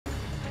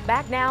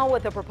Back now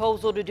with a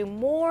proposal to do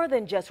more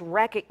than just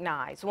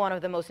recognize one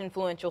of the most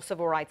influential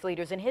civil rights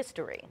leaders in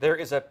history. There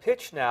is a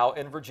pitch now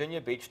in Virginia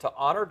Beach to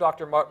honor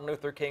Dr. Martin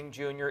Luther King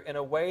Jr. in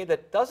a way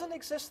that doesn't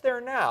exist there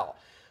now.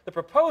 The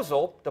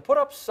proposal to put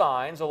up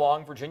signs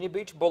along Virginia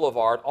Beach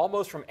Boulevard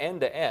almost from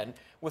end to end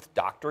with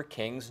Dr.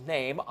 King's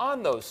name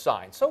on those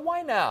signs. So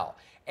why now?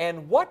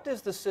 And what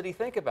does the city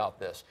think about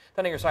this?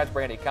 10 on your side's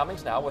Brandy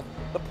Cummings now with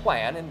the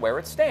plan and where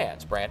it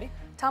stands. Brandy?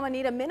 Tom,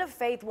 Anita, Men of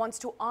Faith wants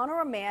to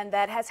honor a man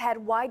that has had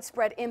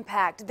widespread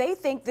impact. They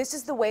think this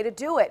is the way to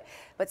do it,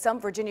 but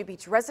some Virginia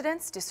Beach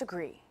residents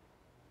disagree.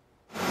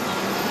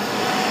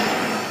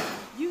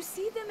 You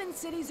see them in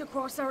cities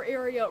across our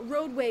area,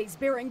 roadways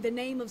bearing the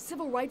name of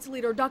civil rights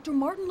leader Dr.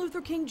 Martin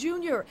Luther King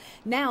Jr.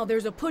 Now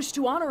there's a push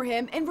to honor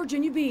him in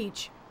Virginia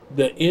Beach.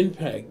 The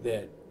impact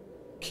that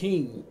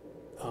King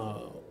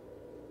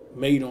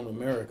made on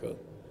America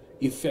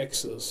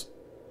affects us,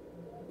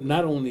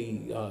 not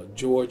only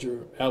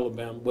Georgia,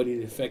 Alabama, but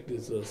it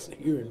affects us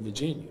here in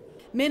Virginia.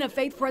 Men of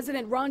Faith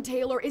President Ron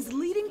Taylor is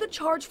leading the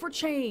charge for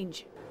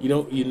change.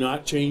 You're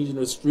not changing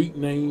the street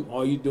name.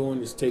 All you're doing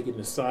is taking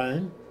the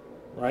sign,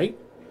 right?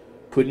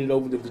 Putting it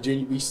over the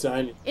Virginia Beach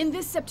sign. In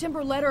this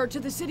September letter to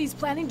the city's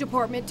planning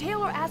department,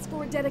 Taylor asked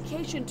for a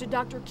dedication to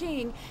Dr.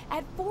 King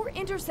at 4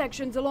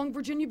 intersections along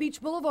Virginia Beach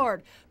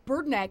Boulevard: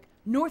 Bird Neck,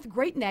 North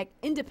Great Neck,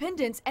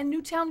 Independence, and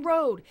Newtown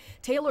Road.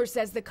 Taylor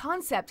says the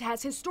concept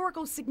has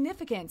historical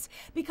significance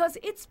because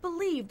it's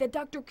believed that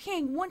Dr.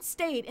 King once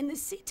stayed in the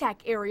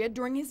SeaTac area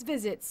during his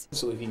visits.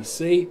 So if he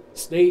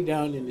stayed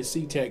down in the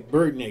SeaTac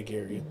Bird Neck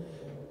area,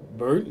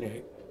 Bird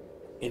Neck,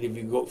 and if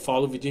you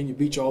follow Virginia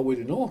Beach all the way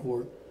to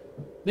northward,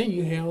 then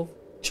you have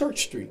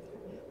Church Street,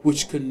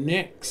 which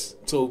connects.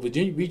 So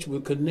Virginia Beach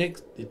will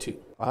connect the two.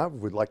 I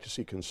would like to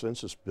see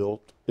consensus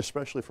built,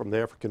 especially from the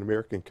African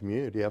American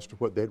community, as to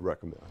what they'd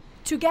recommend.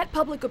 To get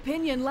public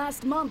opinion,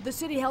 last month the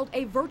city held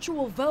a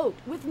virtual vote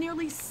with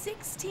nearly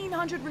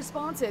 1,600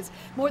 responses.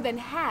 More than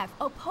half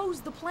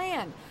opposed the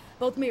plan.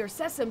 Both Mayor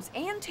Sessoms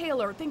and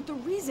Taylor think the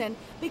reason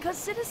because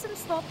citizens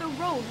thought the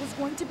road was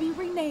going to be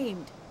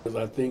renamed.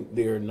 I think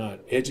they're not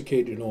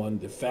educated on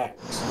the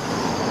facts.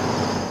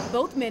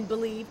 Both men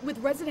believe with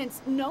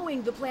residents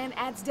knowing the plan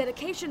adds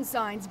dedication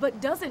signs but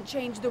doesn't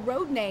change the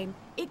road name,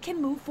 it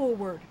can move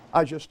forward.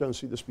 I just don't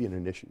see this being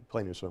an issue,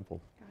 plain and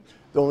simple.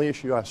 The only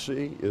issue I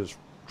see is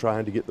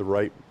trying to get the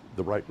right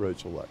road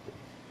selected.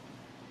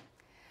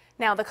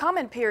 Now, the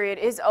comment period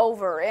is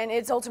over, and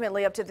it's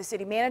ultimately up to the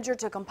city manager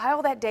to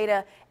compile that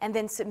data and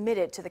then submit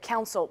it to the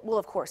council. We'll,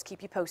 of course,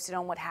 keep you posted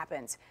on what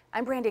happens.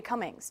 I'm Brandy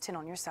Cummings, 10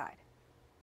 on your side.